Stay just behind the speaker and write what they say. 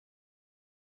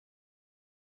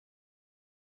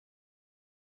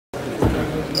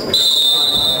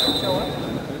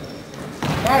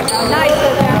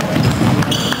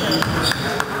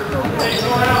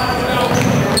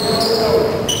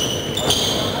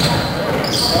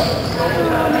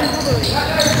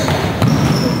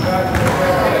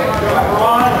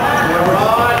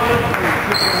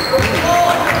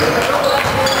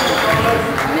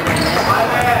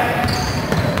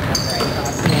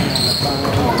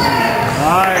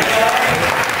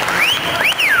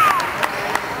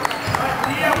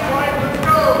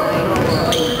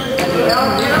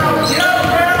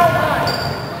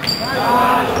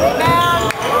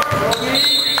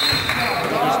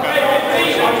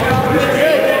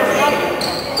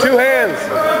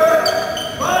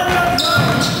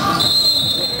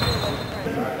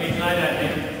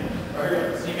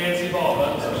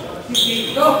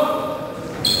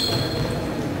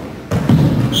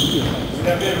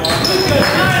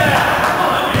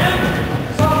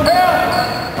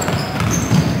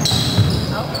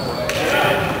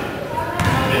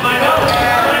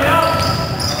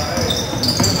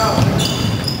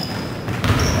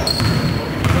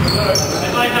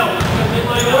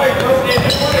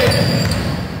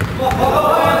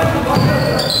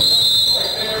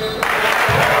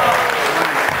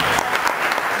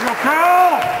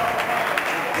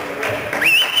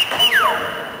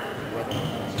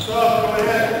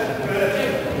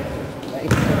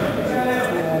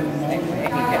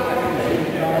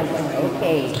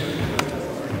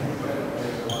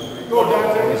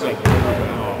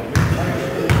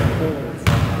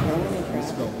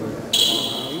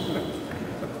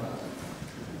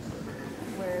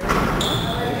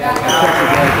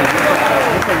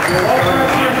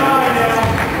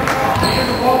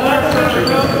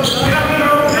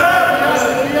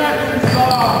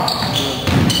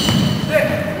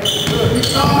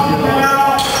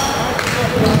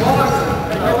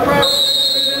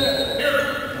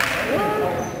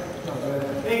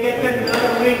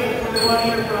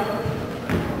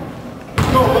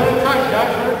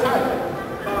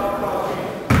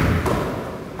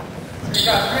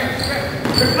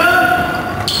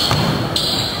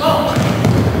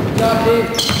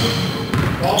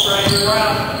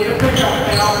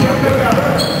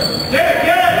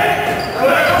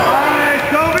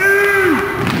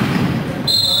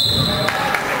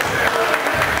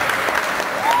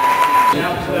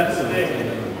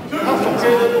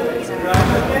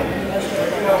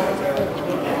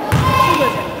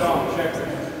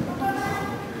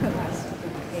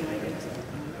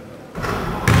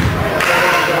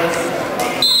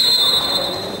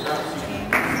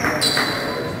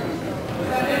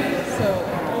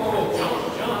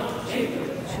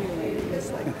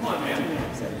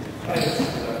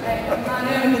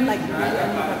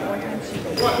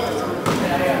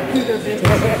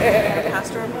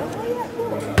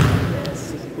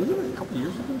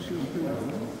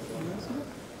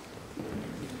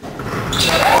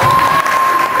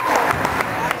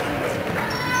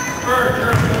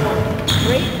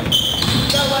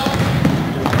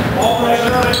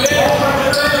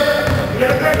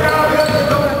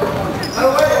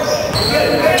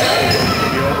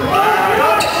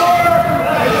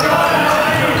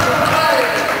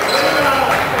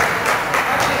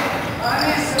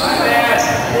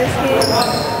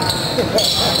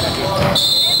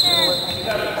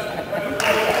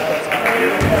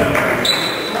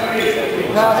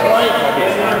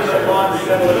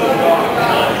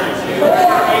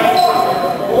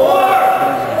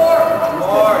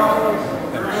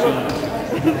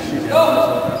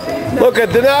Look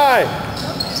at deny.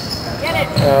 Get it.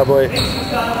 Oh boy.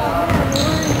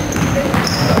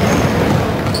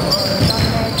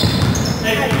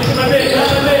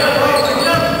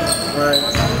 Right.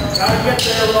 Gotta get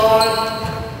there, Rod.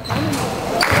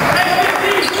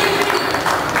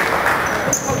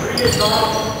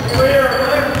 Clear.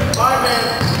 5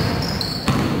 minutes.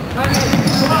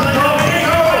 Come on, let's go.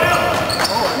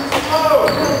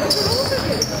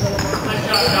 Nice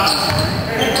shot, Josh.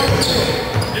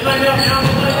 Good line down now.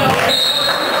 Good line down.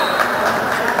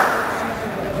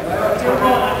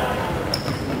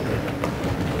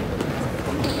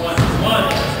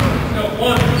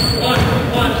 One.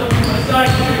 On the side.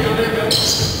 There you go. Good,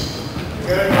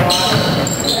 Good.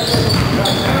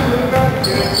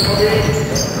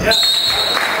 Yeah.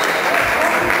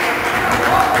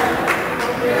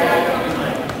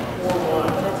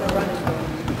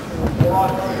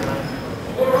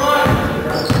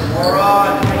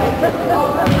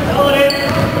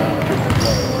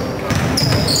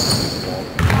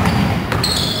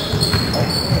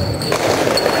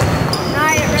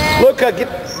 Look, get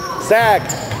sack.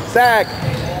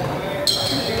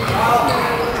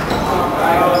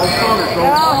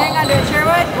 Oh, hang on to it,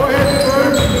 Sherwood. Go ahead,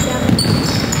 Sherwood.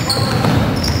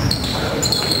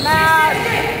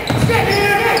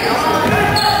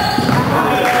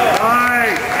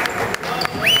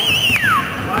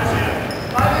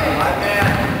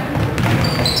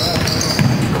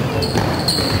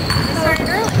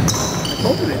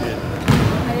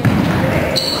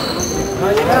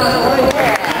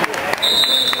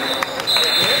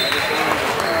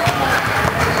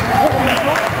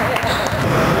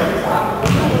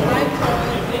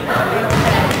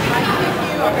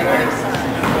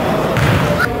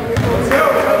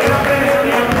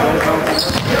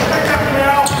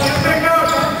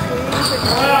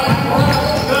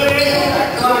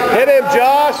 Hit him,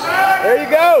 Josh. There you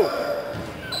go.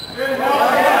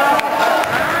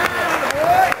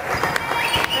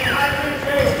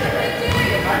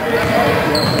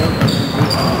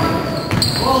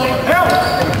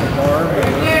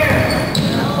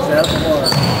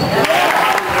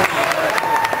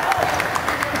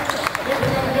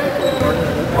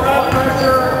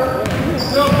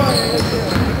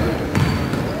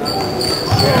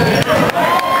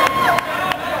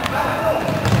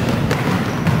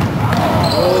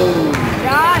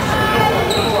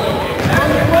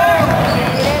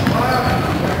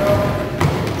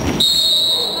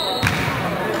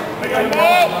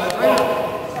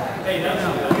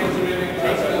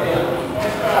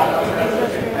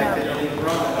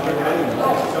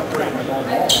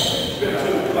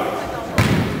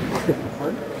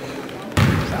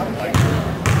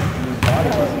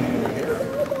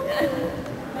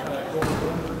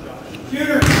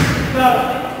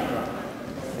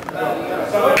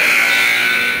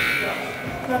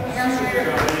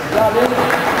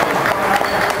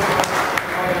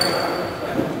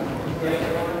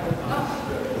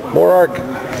 More arc.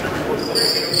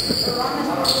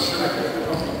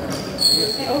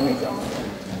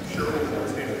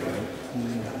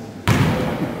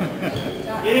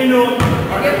 Get into it.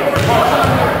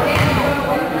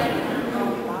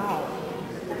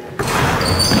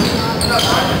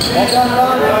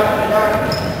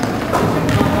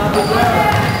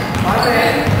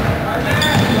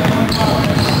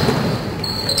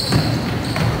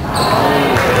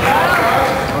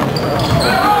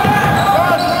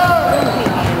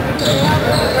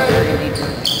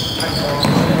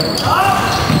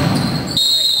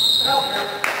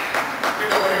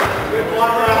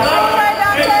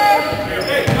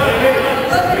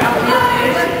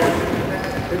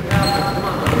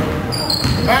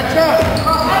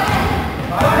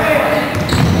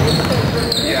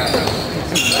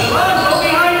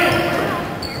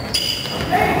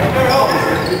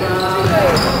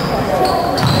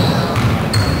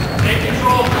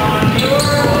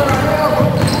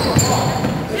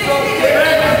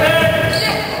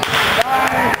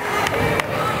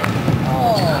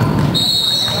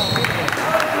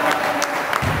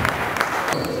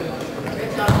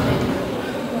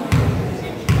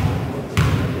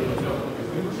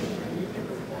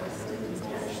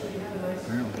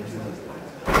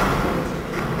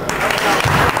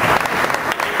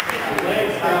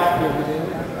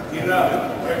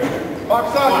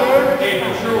 Box up, dude. Hey,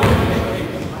 for sure.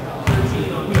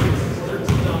 13 on me.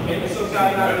 13 on me. So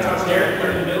got to touch there. Put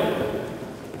it in the middle.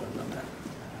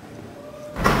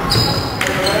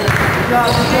 Good job,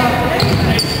 good job.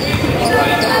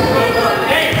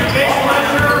 Hey, your baseline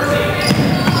jersey.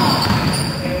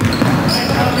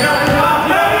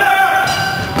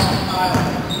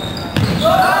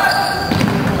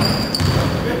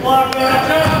 Good block, man.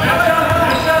 Match up, match up,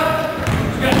 match up.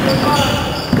 You got good fun.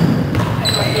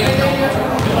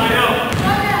 Line out.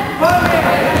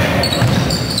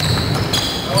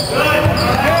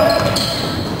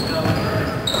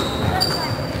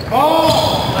 Ball.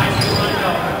 Nice line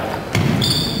out.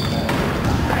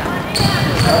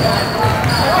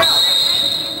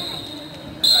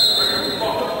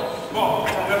 Ball.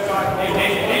 Left side.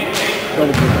 Hey.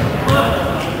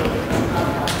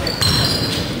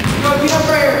 Go, get up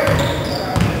there.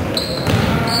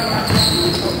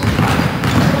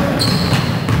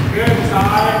 Good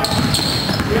side.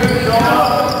 Good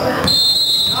job.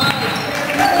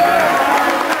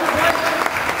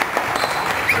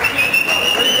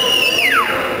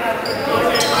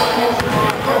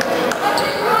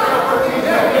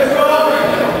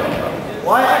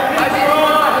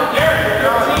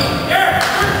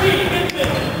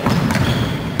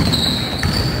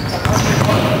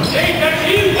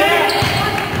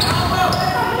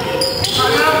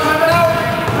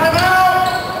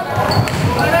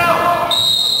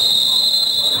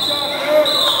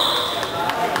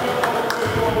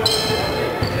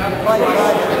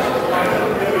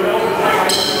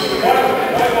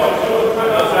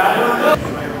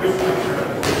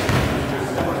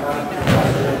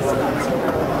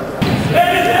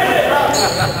 Hey!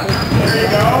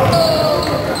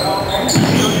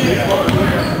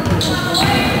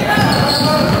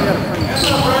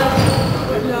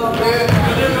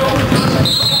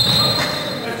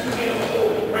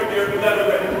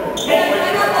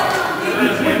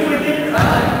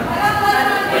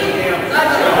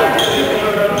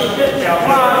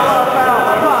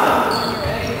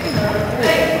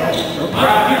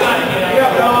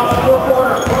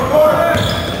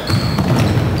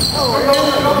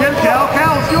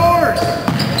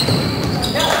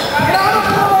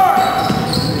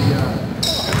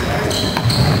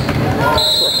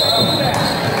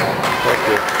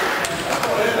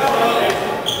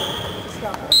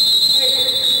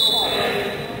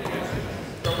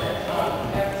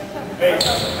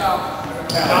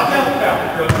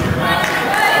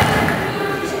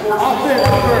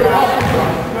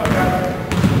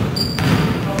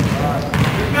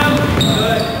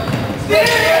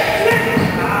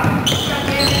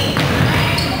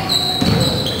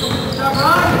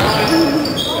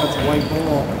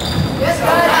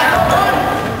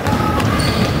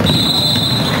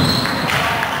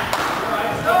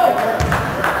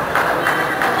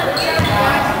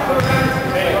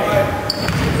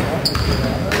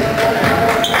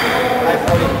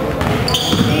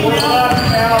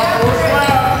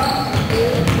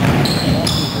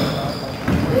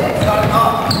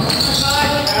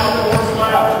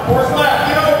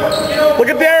 Look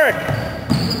at Derek.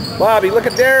 Bobby, look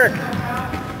at Derek.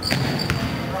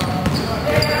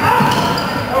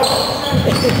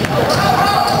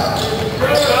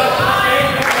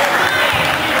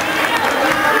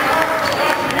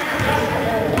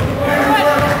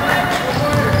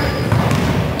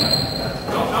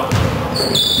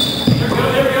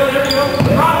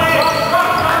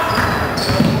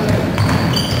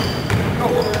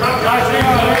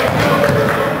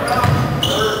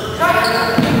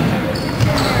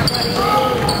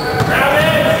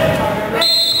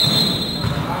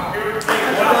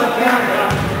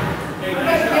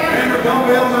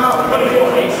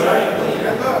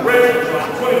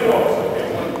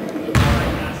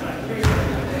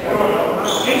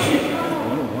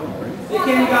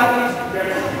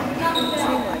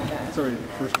 Sorry,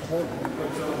 first quarter.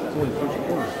 It's only first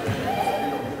quarter.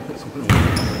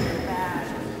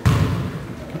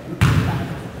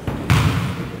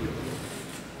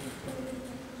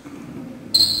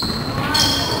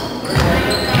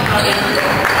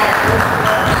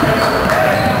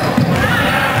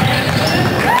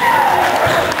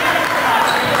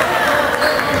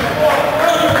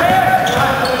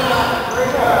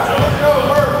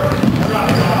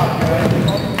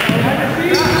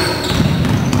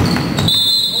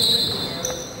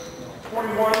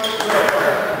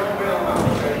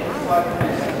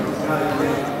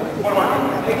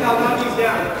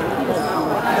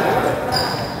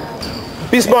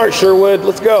 Be smart, Sherwood.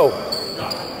 Let's go.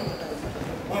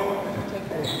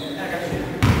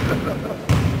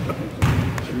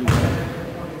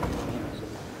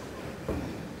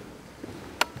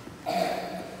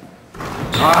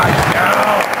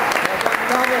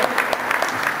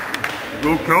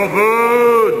 Go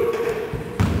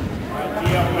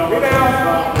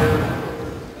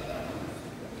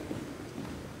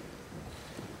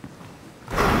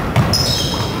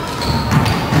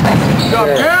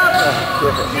Calvin!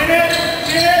 Get it,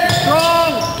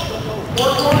 strong.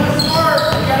 Work on the smart.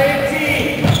 You got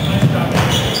 18.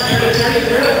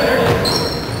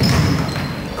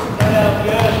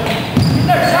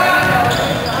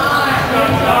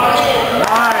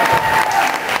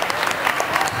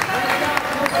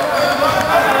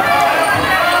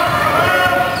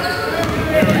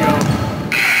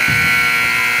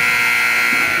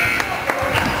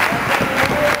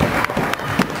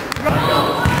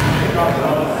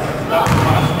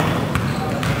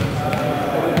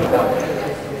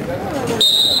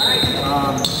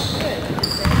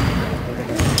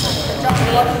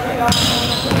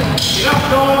 Get up,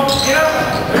 Dawn. Get up.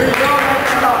 There you go.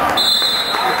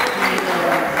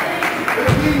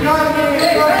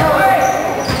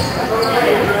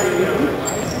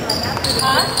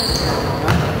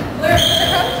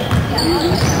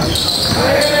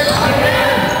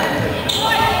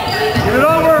 Get it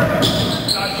over.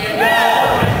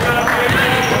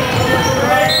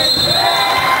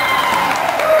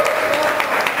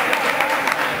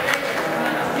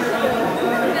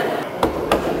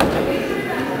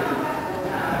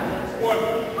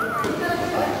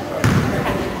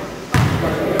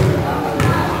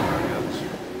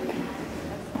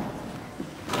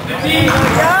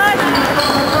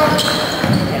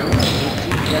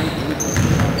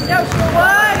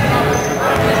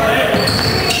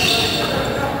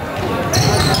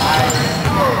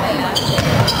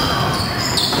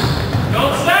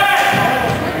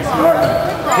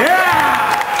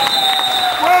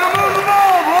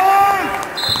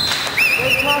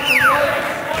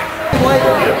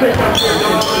 Get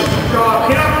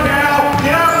up, Cal!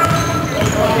 Get up!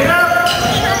 Get up!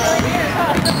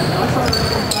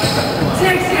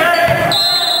 6, 8!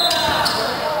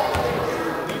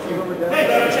 Hey,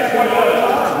 gotta check one more.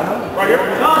 Right here.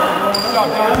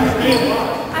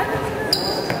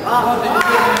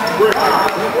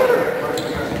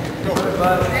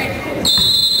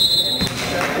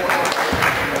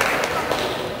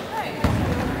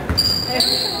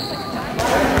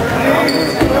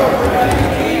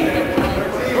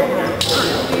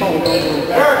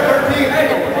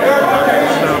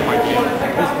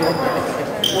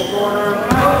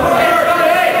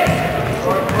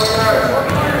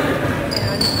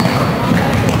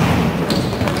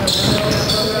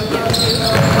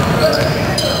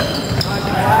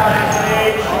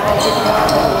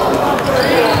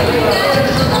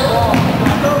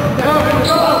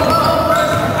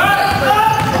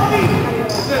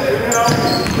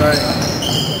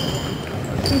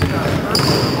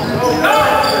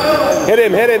 Hit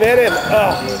him, hit him, hit him.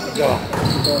 Oh, God.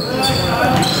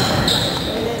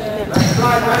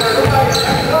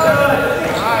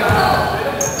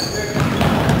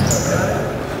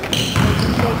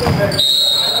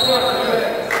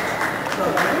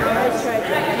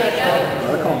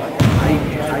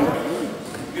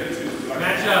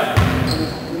 Match up.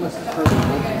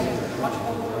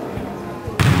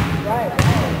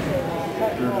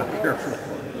 You're not careful.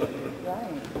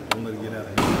 Don't let it get out of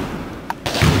hand.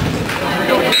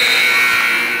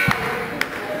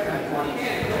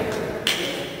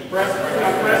 Press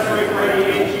break ready,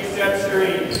 HG set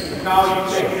screen. Kyle, you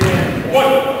take it in.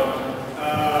 One.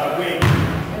 Wing.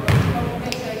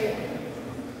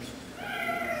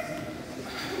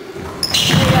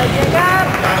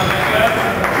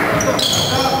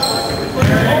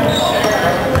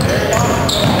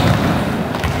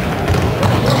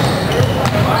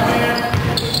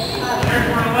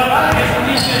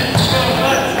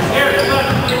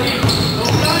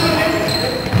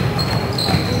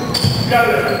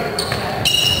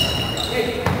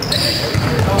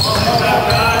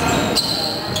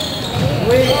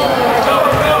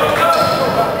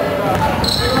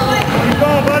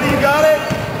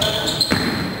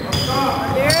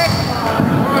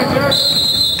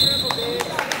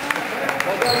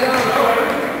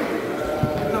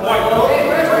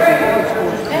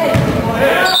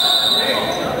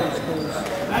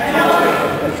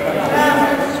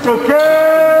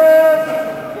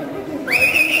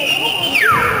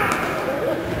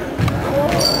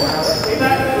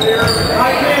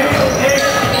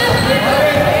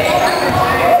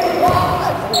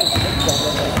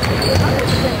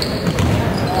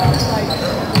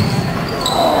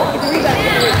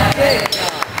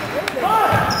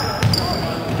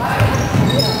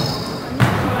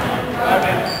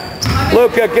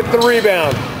 Luca, get the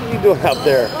rebound. What are you doing out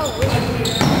there?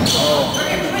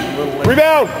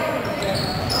 Rebound!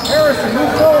 Harrison,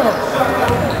 move forward.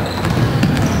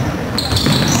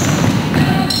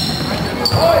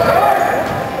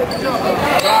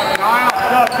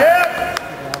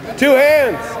 Two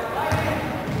hands.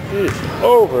 Jeez,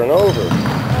 over and over.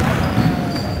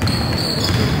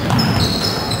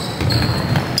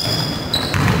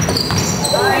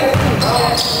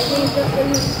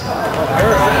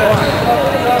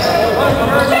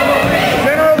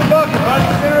 Center of the bucket, buddy.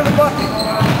 Center of the bucket.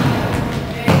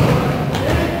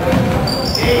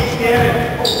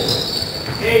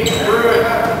 Hey, screw it.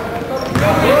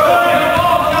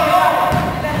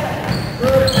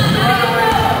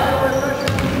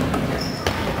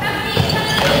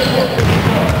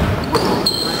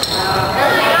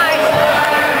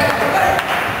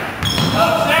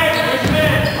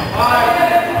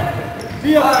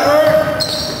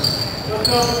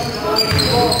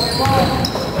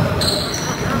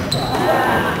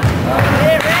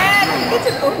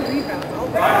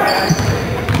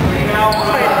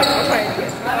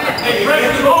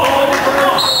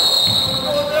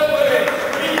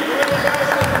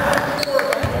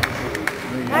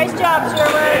 Nice job,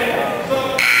 Sherwood.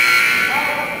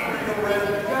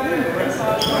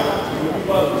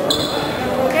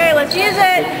 Okay, let's use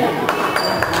it.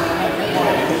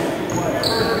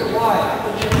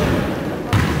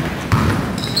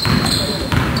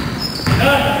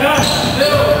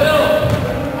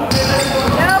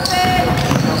 Help it.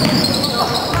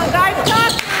 Come on, guys,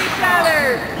 talk to each other.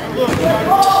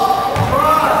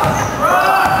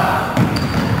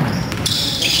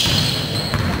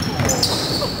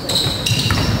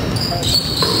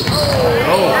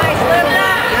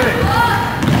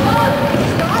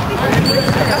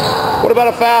 What about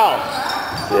a foul?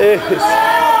 Jeez.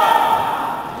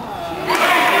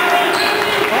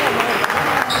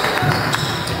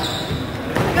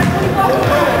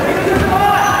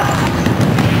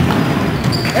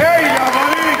 There you go,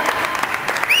 buddy.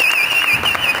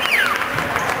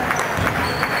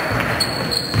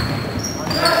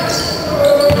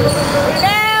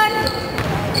 Down.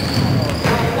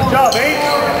 Good job, H.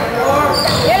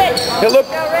 Get it. Hey, look.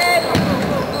 Go, Red.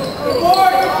 Come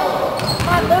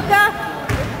on, Luca.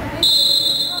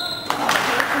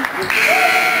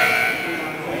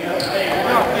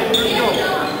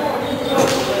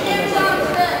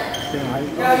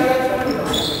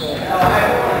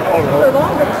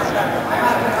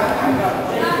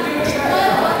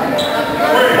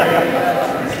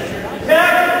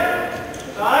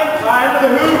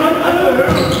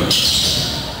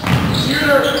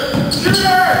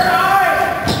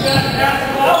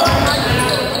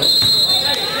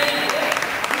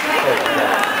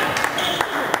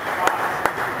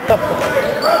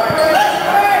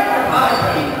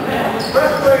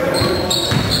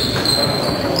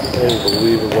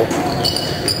 Unbelievable.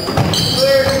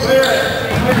 Clear, clear it.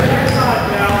 Clear it inside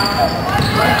now.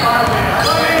 Right,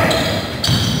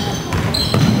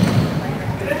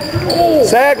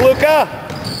 Sag, Luca.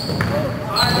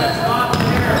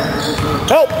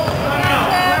 Help.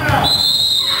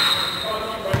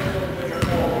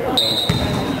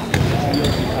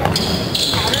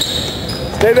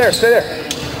 Stay there, stay there.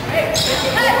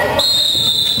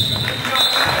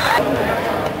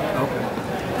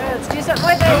 Let's do something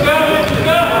with it.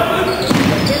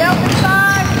 Get up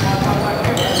inside.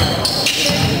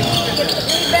 Get the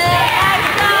rebound.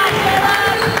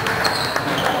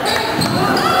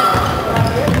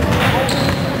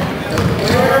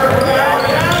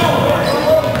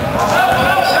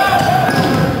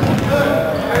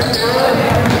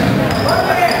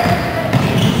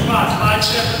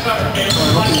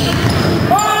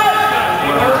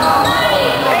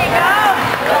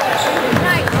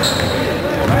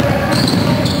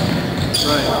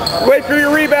 Wait for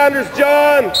your rebounders,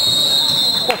 John.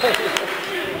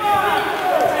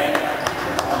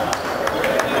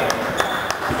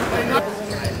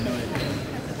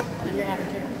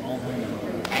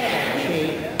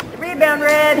 Rebound,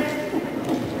 Red.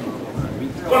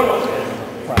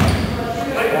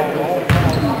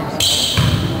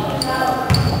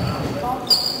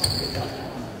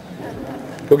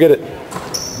 Go get it.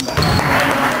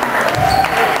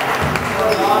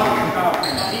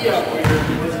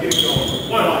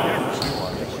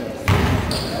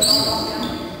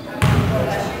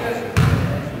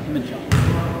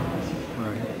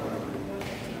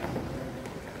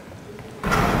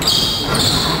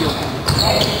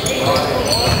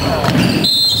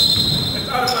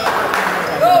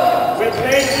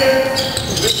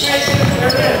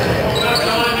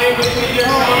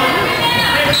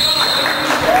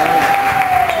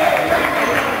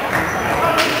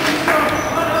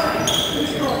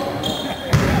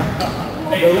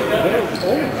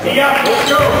 Yeah, let's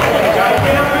go. Gotta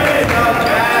get up in it.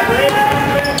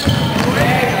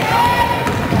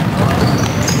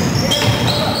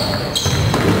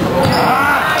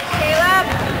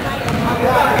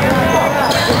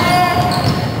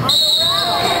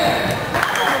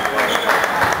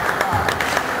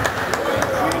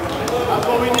 That's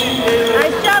what we need, Caleb.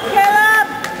 Nice job, Caleb.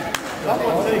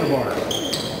 There you go. Nice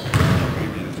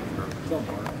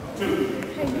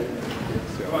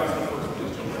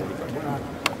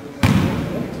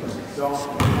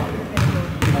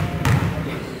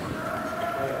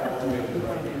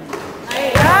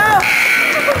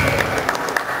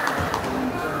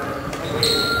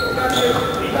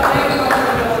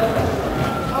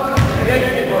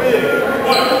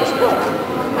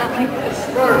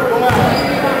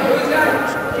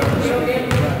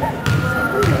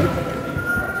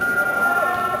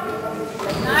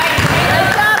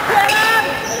job, Caleb.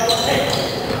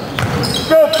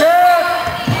 Go, Caleb.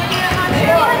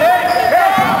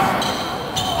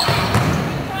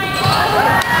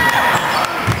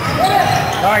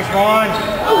 Nice one.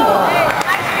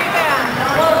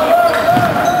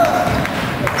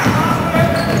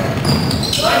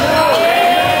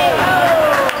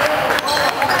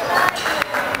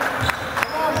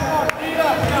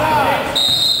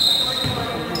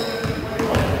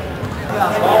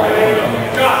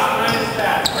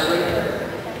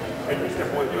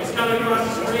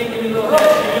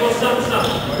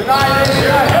 Hey, nice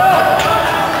rebound.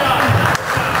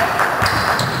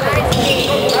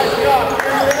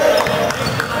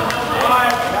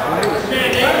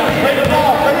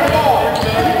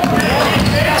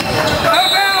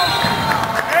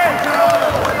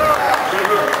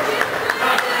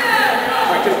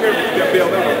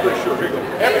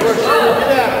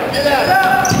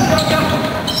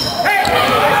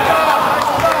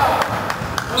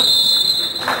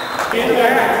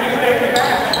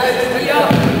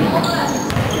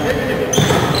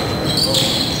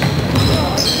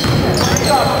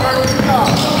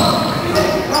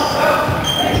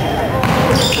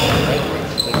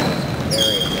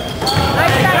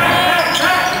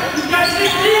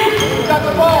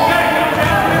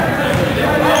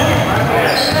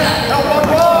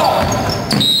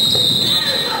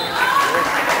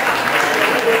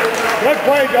 Good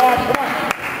play, John. Come on.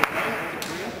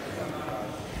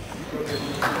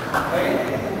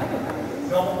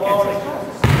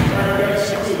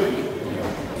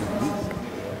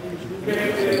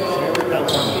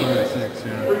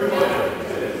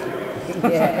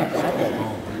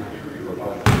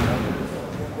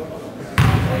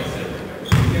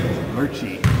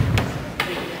 Lurchy.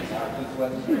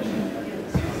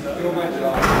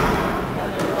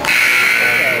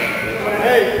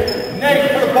 Hey,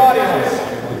 Nate, put a body on this.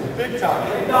 Big time.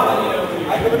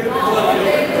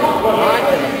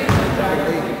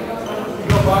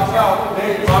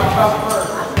 Yeah,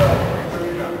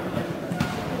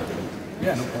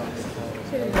 no problem.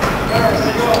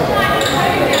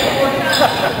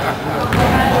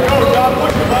 Go, John,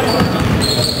 push it, buddy.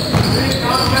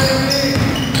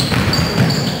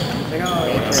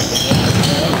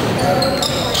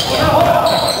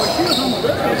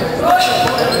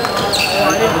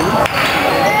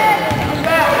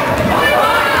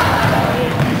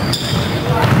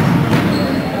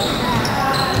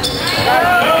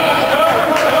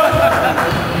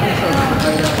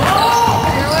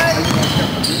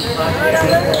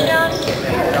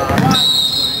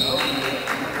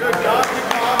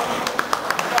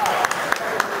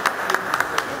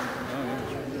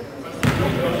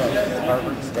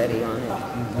 Steady on it.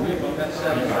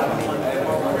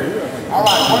 All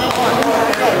right, 1-1.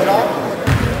 Go, John.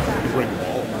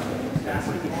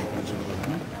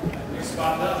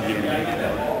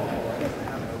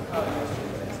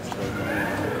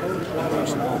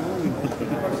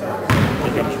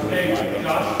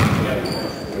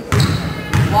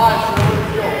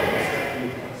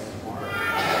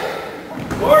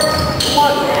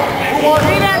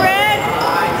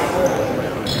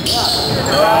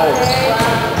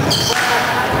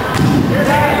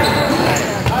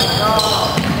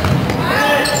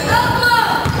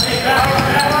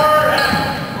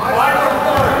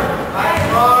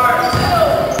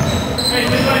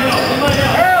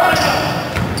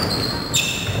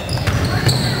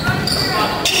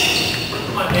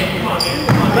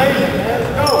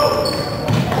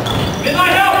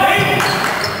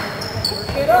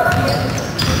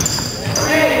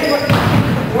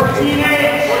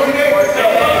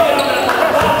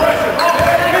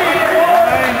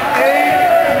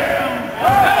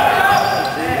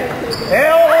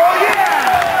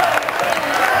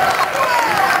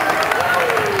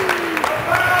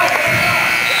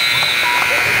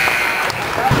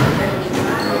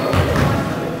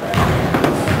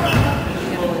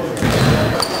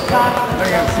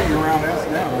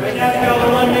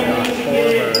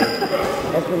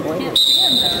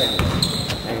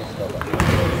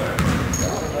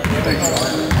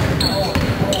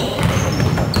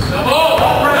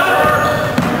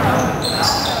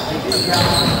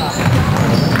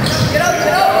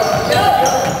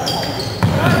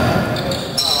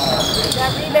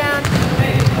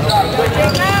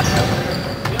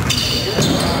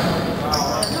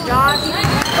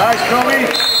 Nice, Tommy.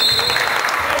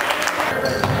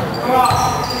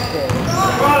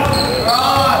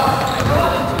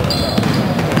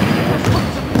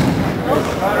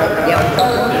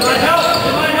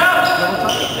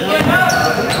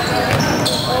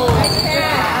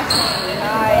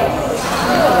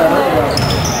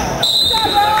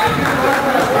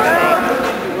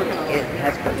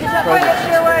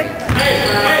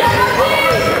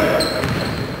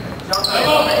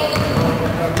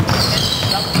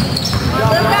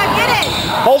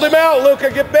 Hold him out, Luca.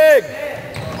 Get big.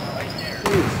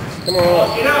 Come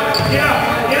on. Get up, get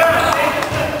up, get up.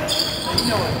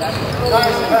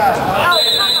 Nice pass.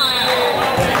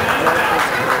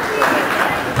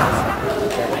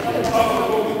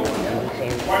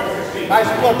 Nice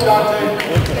flip, Dante.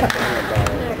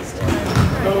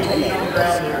 Go feet on the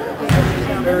ground here.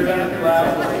 Very down the ground.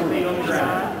 Feet on the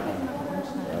ground.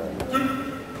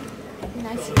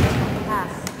 Nice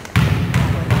pass.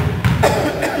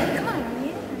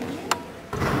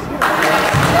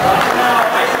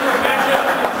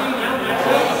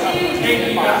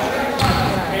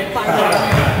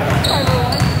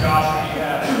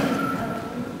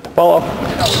 Follow.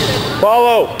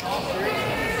 Follow.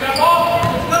 Step off.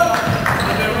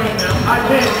 I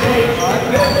did.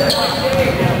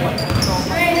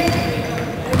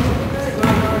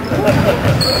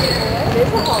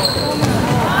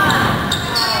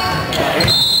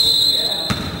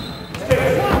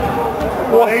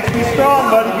 Well, H, be strong,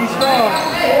 buddy. Be strong.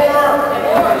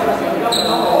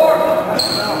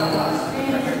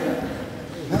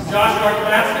 Josh, mark the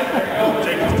basket.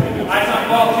 There you go. Eyes on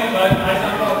ball too, bud. Eyes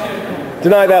on ball too.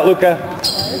 Deny that, Luca.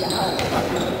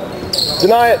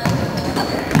 Deny it.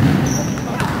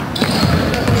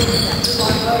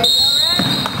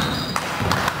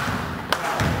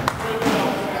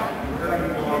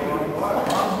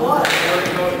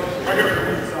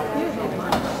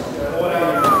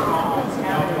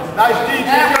 Nice D,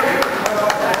 Jacob.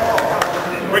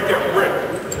 Right there, Rick.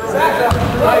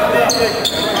 Nice D, Jacob.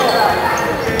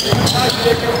 Nice,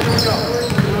 Jacob.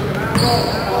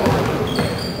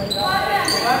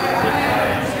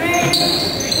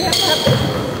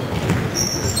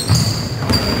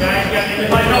 Guys, got to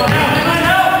line help now. Line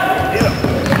help. Get him.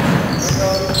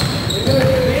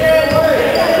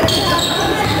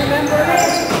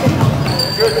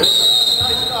 Good.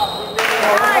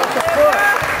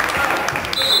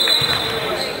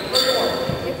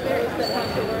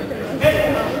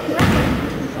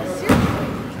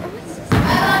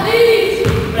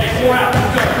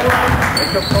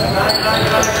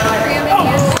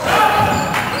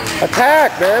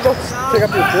 Attack, man. Don't pick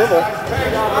up your dribble.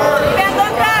 Ben,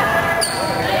 look up.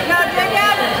 No, dig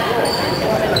out.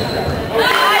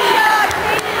 Nice job,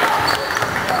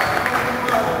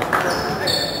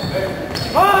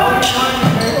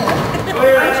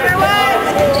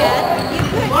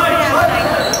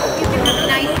 You can have a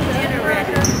nice dinner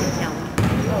ready.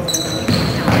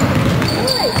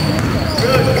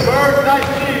 Good. Bird, nice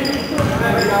team.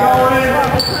 Going in.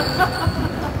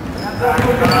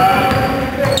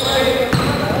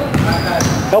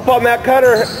 Help on that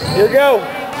cutter. Here you go.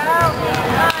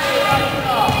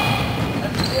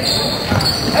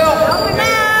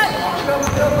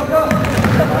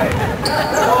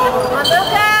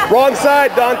 Wrong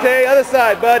side, Dante. Other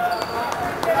side, bud.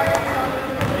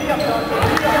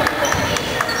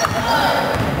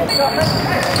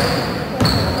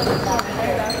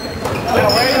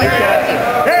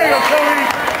 There you go, Tony.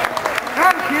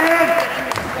 Come, kid.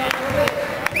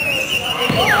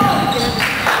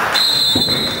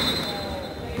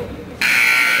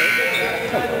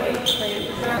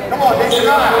 Come on, take it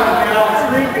out.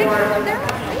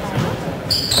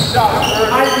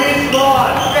 High pitch ball.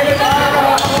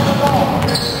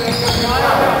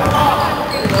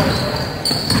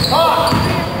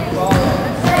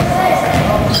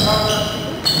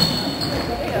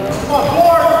 Come on,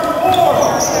 four.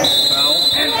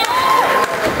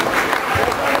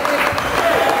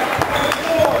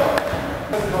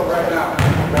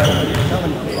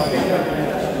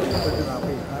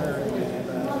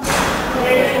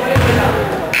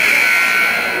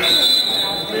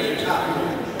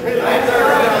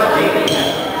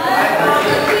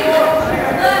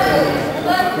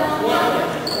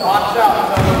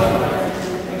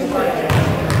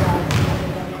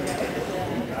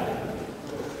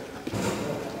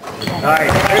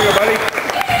 Nice. There you go, buddy.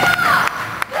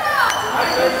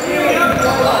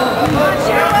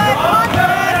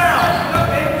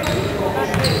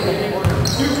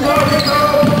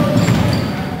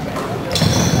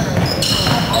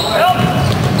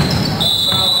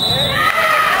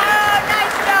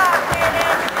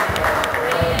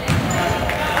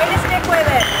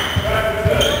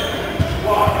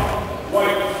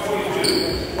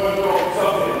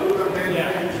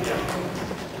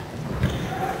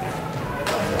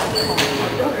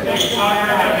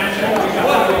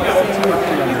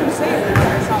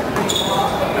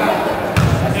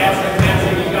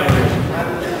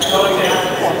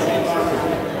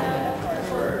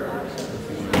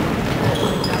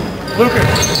 Lucas.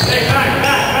 Hey, back.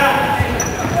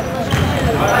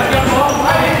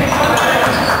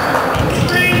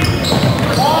 Screen.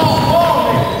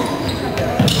 Ball.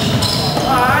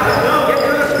 Get to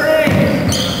the screen.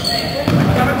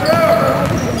 Coming through.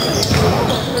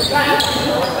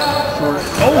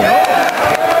 Oh, no.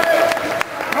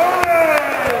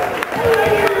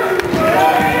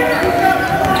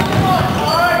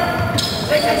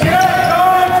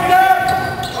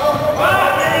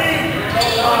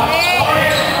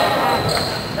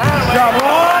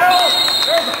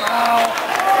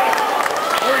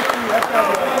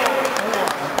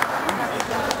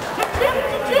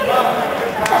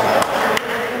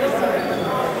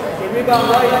 Rebound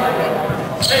right.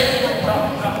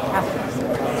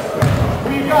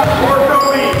 We've got more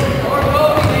Kobe.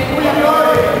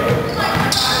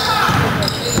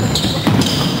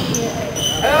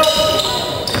 Help.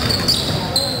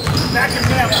 Back him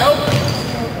down. Help.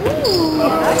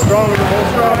 Stronger, more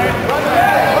strong.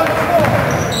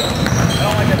 I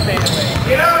don't like that fade away.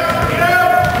 Get out.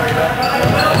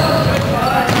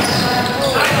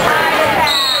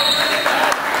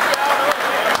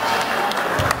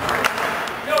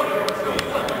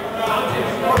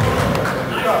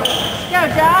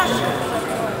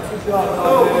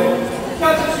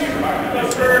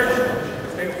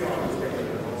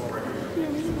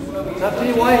 It's up to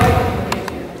you, White.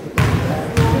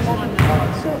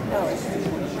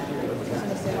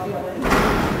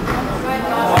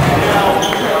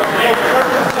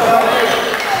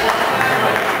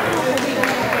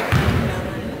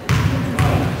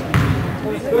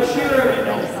 Go shooter.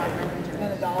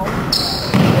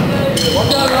 One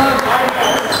down, run.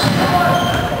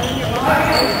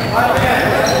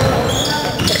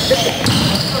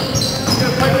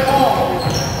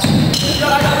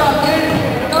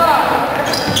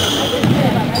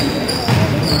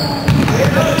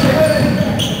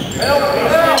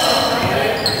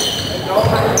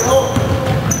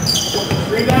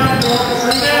 Three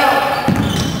down.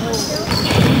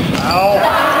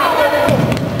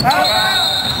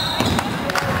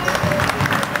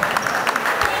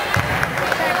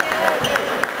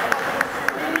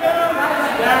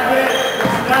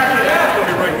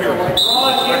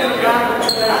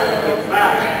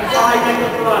 line in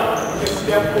front. Just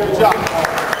step forward. Good job.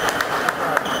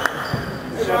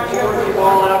 Step forward, the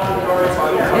ball out to the guard's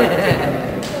side.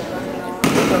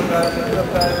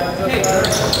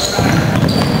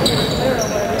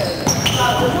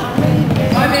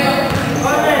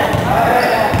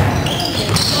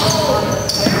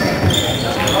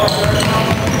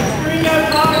 Screen that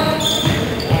time.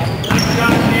 Good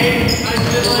job, Nate. Nice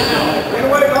middle and out. Get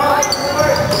away, Ross.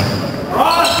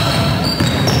 Ross.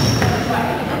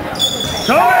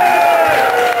 Go ahead.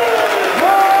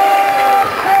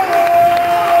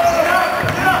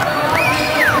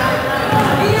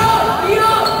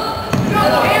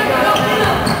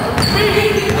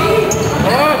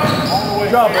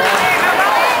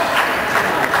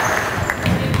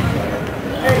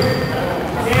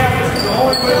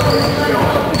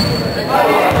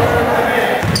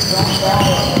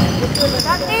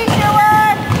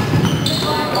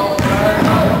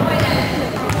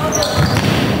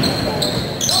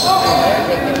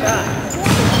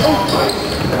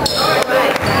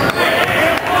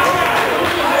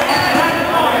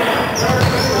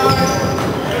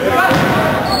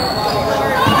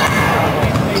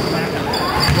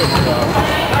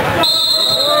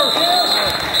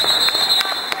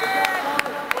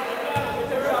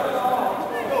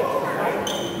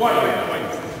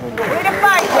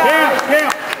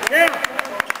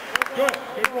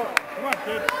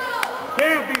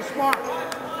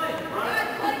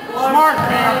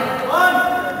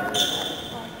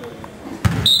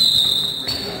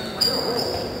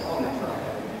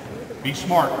 Be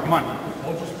smart. Come on.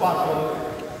 Hold your spot, brother.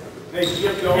 Hey,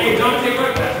 shift over. Hey, don't take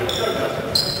right back.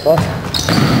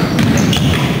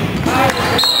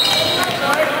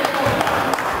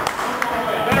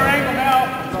 Better angle now.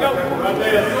 Let's go. Right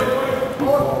there.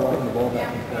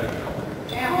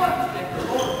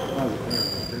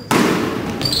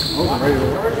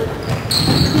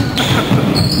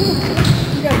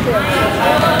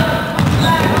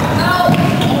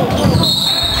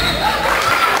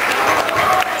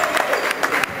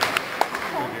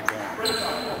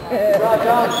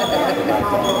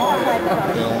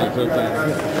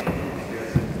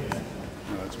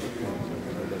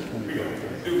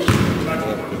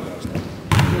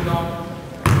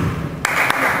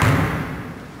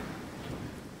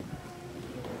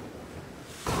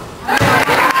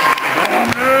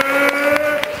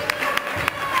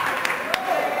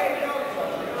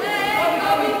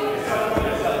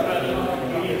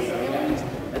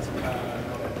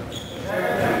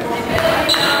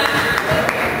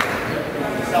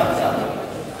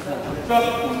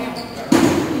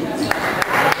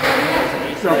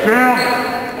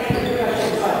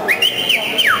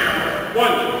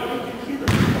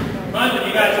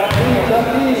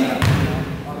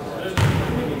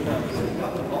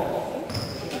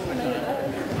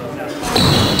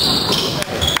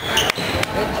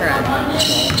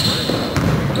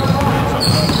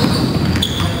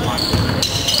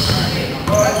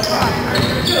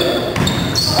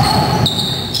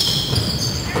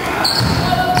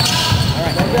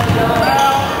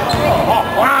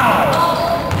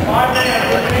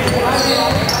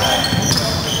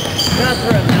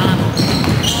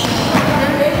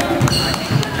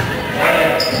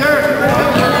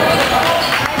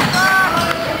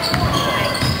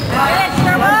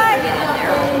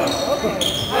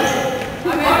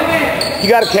 You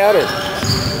got to counter.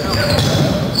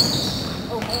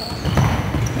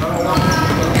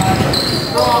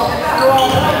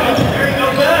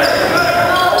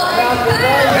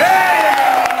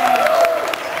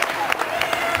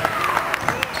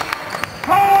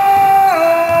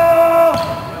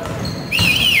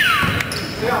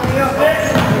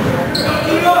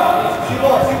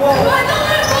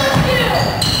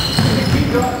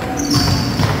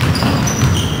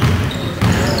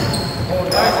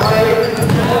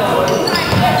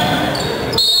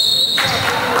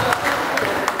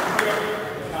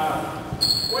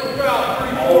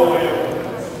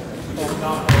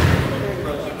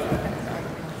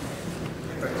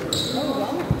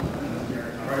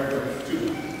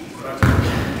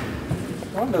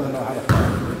 One doesn't know how to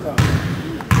fire.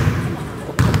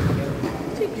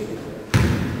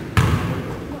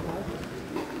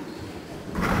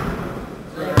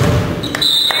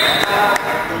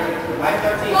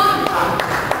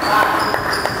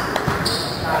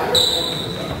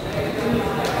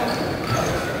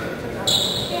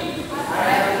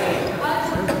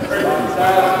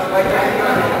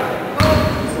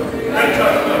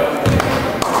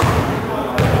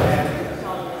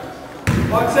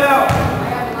 Watch out!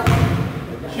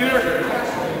 Shooter!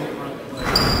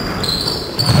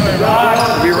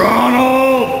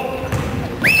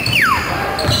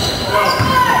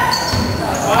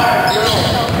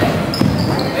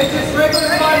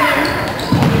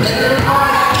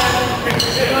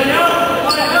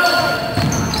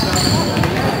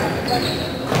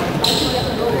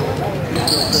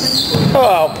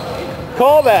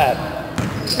 call that?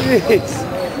 Jeez.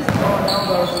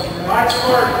 Nice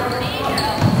work.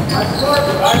 Nice work.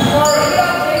 Nice work.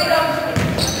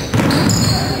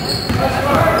 Nice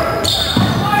work.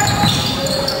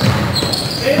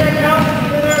 Stay there, Cal.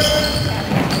 Stay there.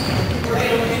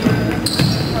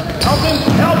 Help him.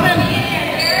 Help him.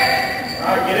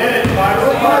 All right, get in it. 5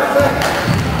 seconds.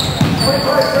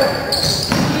 25 seconds.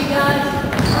 You guys.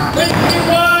 50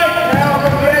 wide. Cal, go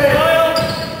get it.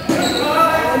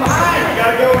 From behind. You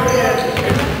gotta go again.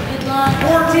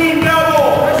 14 double.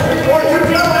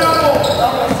 14 double.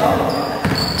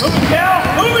 Move it, Cal.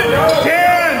 Move it.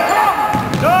 10.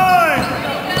 9.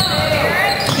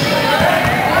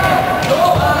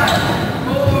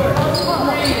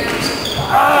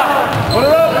 Put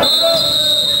it up.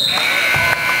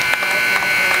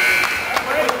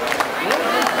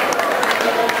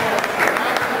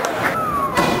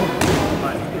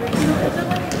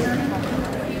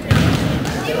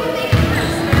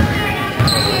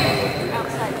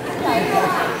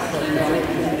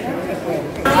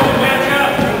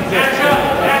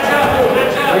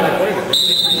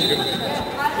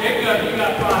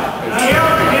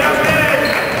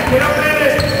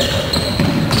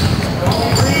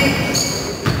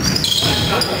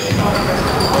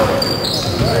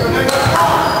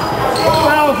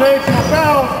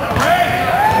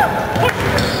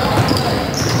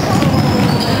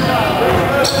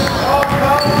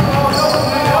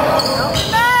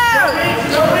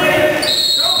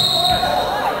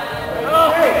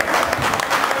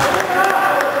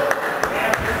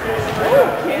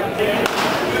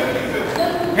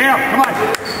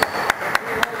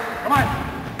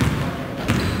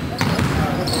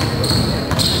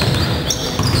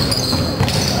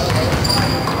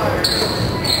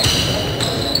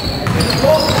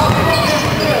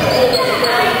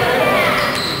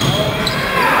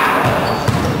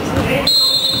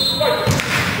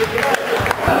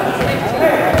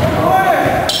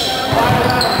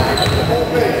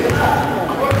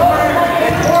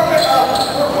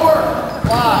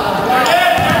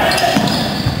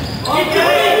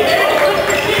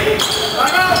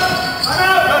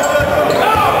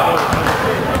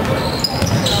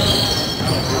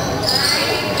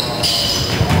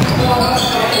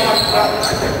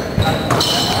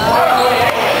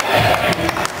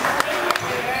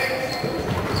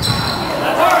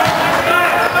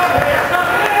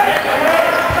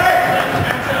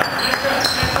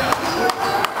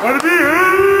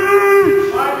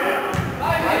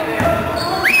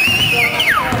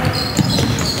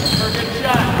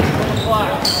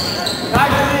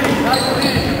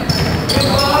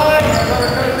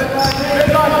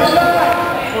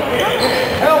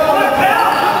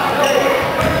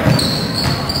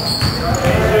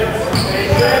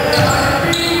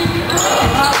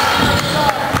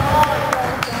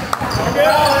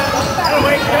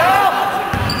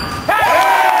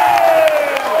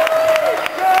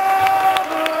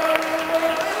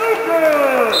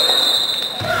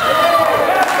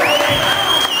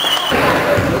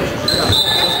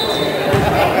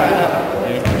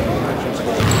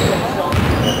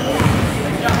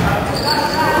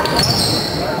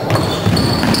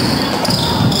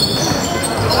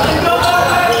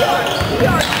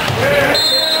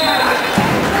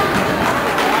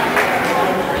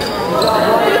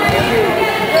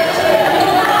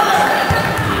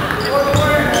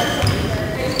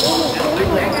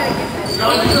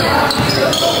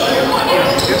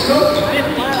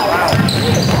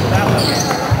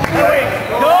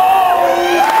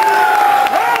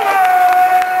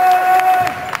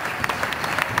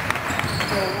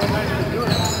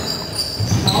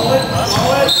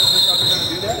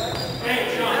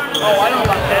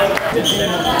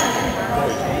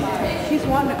 She's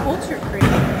wanting a culture cream.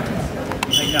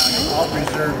 I'll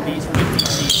reserve these 50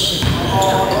 seats.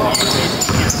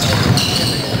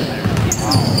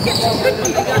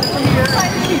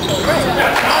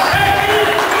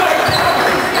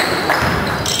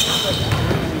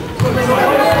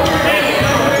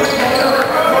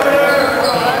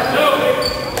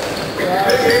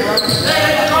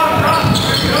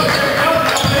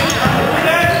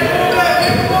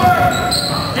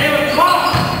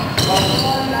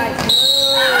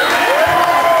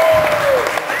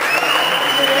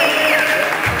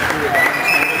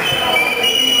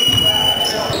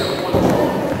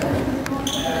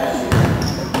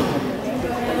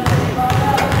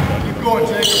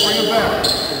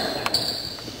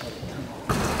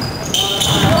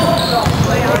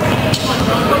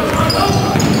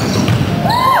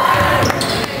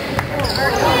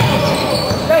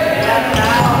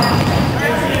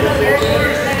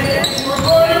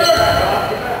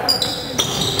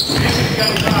 Come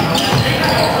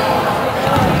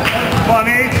on,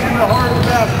 H, in the heart of the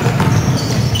basket.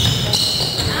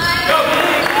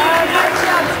 Good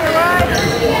job, Sherwood.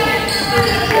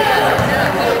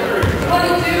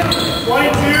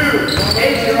 22.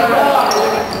 H in the block.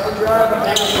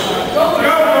 Go,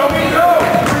 Roby, go.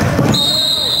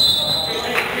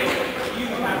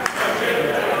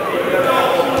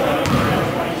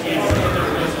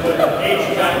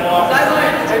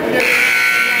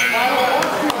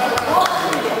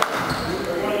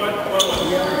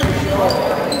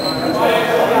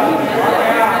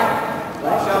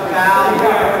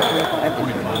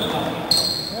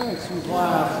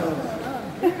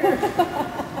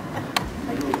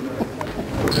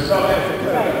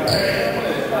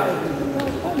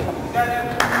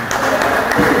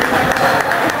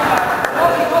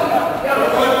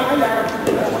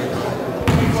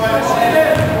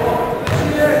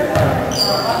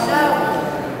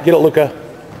 Get it, Luca.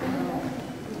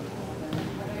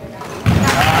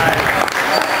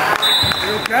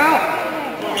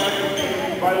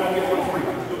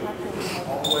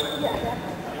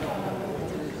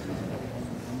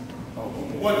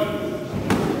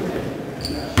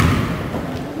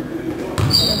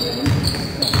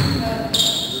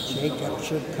 Jacob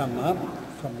should come up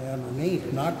from the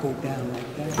underneath, not go down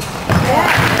like that.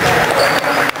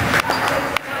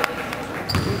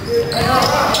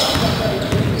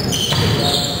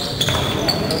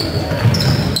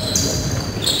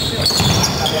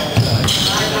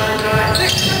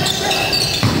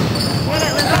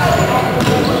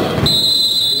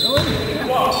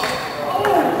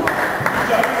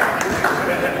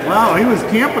 Wow, he was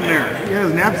camping there. He had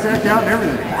his knapsack out and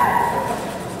everything.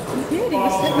 He did. He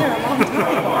was sitting there a long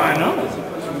time. I know.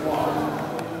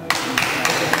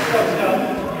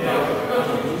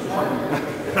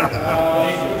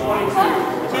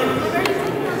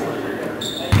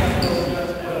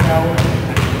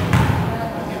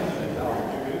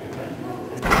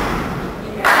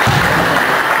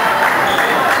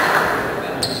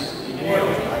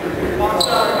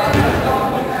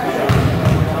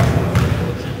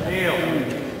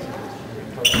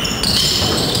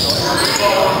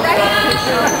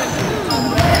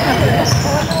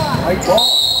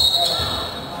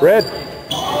 Red.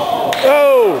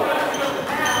 Oh!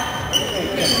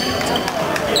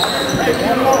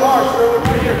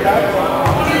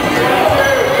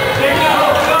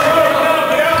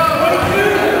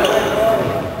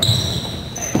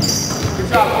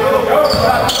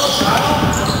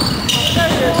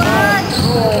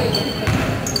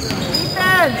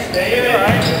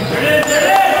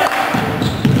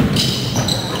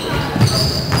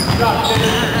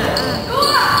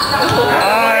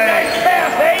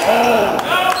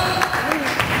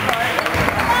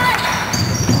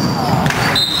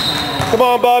 Come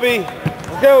on, Bobby.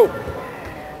 Let's go.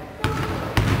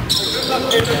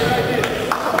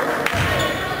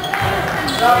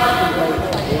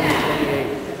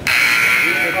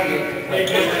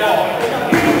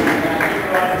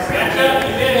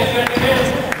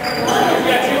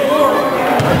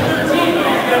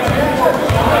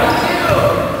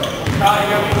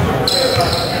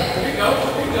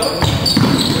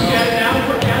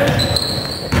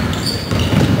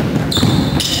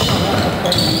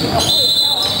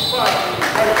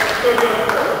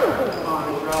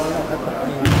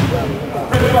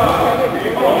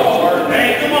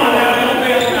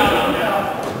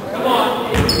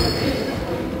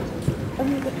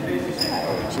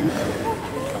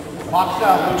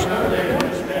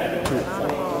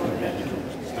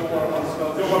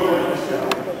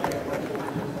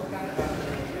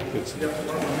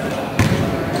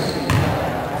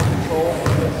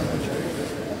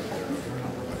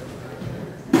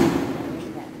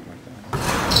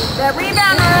 That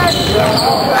rebound,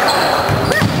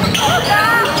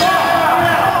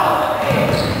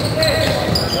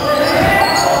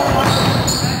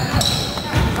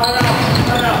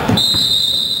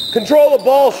 Control the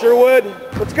ball, Sherwood.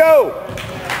 Let's go.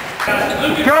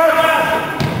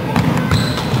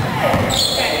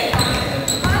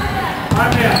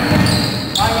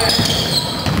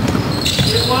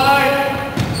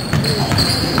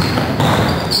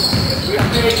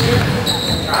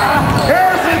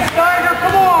 Harrison Steiner,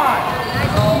 come on!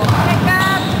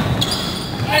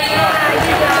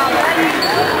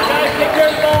 Take care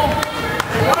of the ball.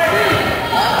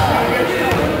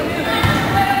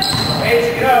 Hey,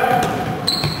 get up.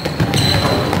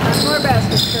 more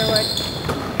baskets, Sherwood.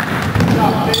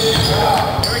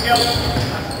 Here we go.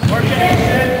 Work it.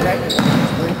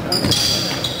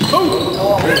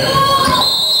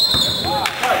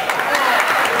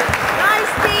 Nice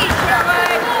speed,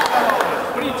 Sherwood.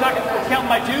 What are you talking about?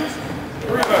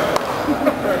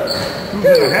 Who's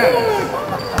in the head?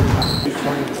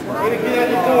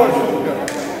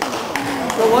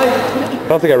 I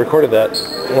don't think I recorded that,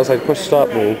 unless I pushed stop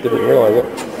and didn't realize it.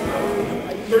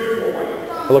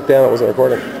 I looked down, it wasn't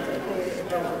recording.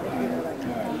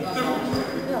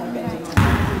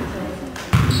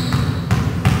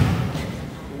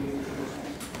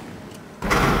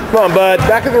 Come on, bud,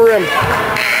 back of the rim.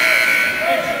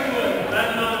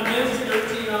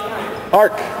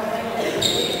 Arc.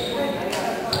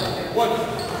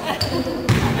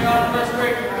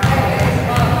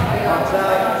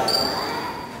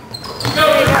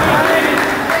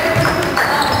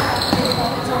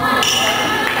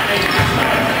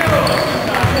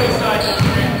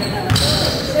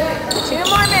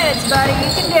 Buddy, you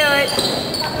can do it.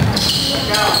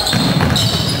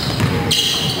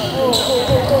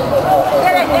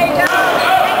 Get it, there you go.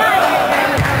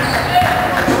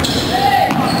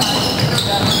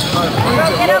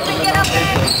 Get up and get up in.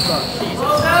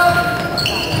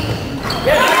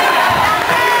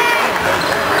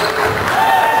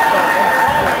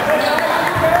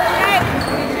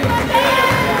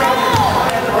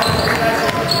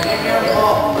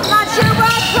 Come on,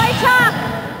 Sherwood, play tough.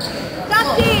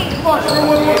 Dusty.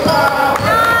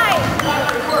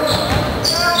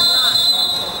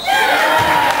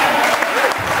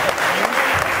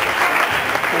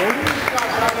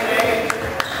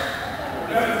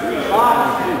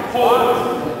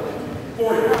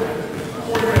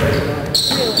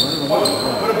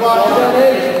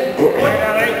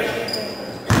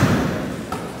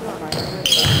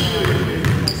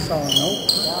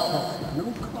 No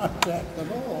contact at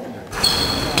all.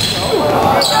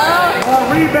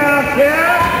 Rebound,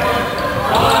 Cat.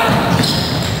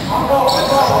 Come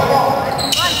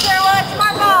on, Sherwood,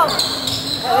 smart ball.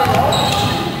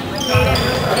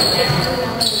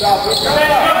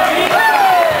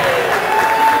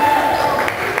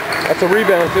 That's a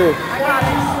rebound, too.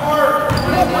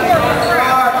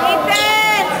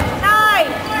 Defense,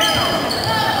 nice. No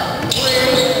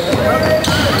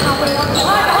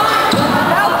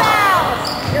fouls.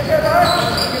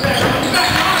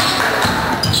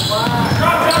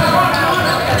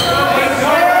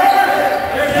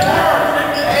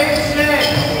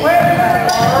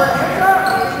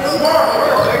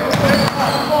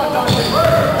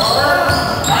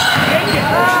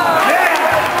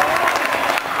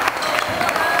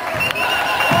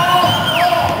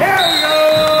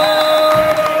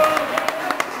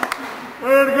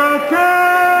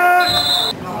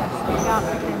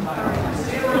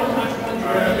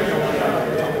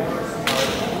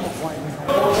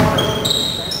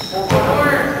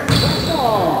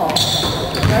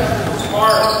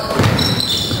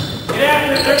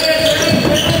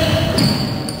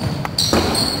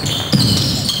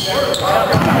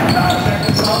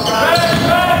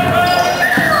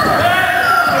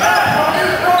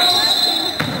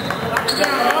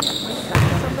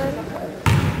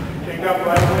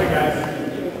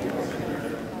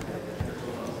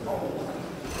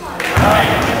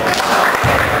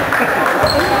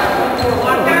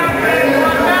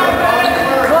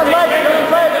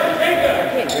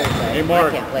 Hey,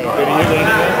 Mark, did he hit anything?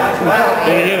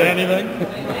 Did he hit anything?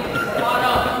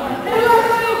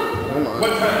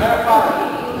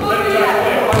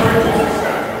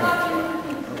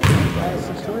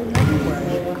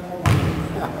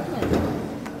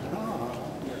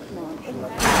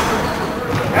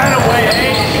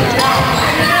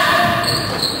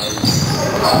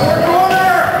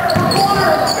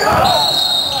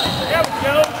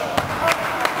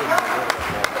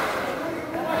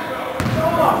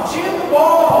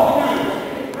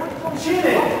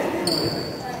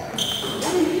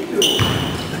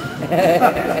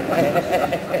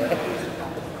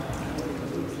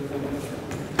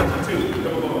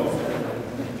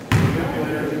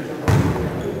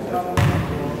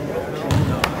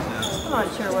 Come on,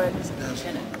 Sherwood.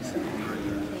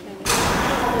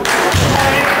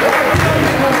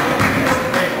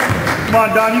 Come on,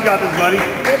 Don, you got this, buddy.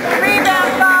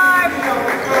 Rebound, 5.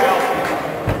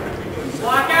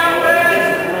 Block out,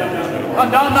 Liz. Come on,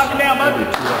 Don, knock it down, bud.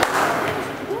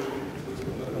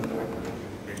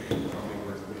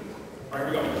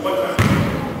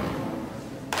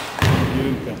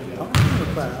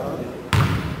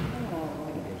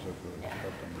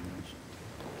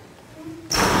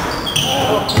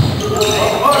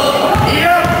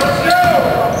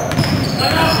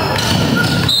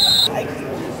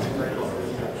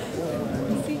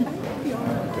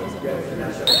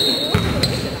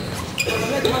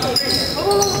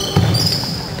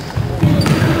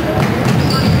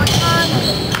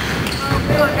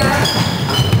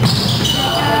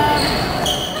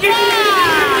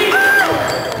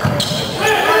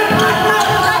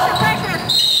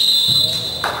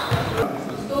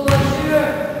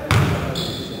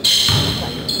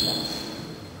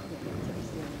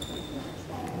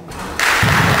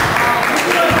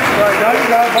 you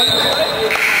got it, buddy.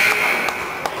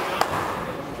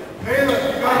 Taylor,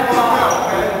 you got to block out,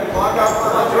 okay? Block out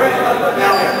first.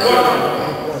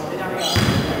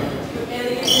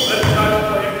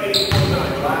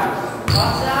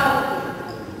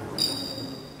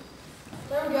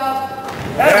 There we go.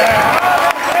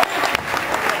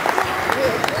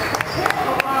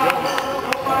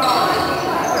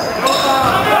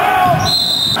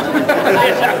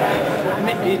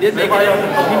 He did make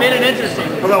it. He made it interesting.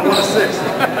 How about 1 to 6?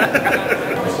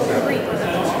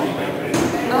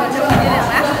 Oh, no, we did it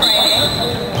last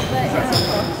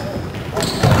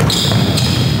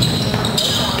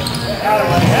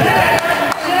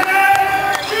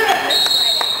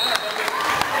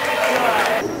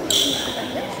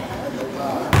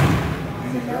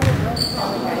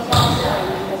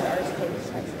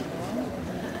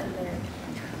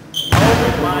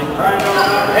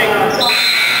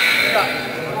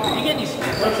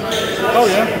Oh,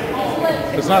 yeah.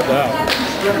 It's not that.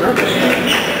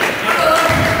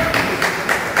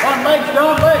 On legs,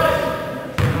 down legs.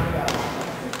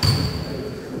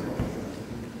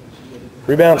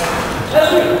 Rebound.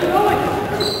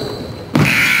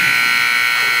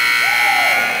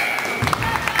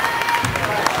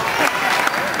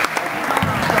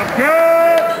 Go!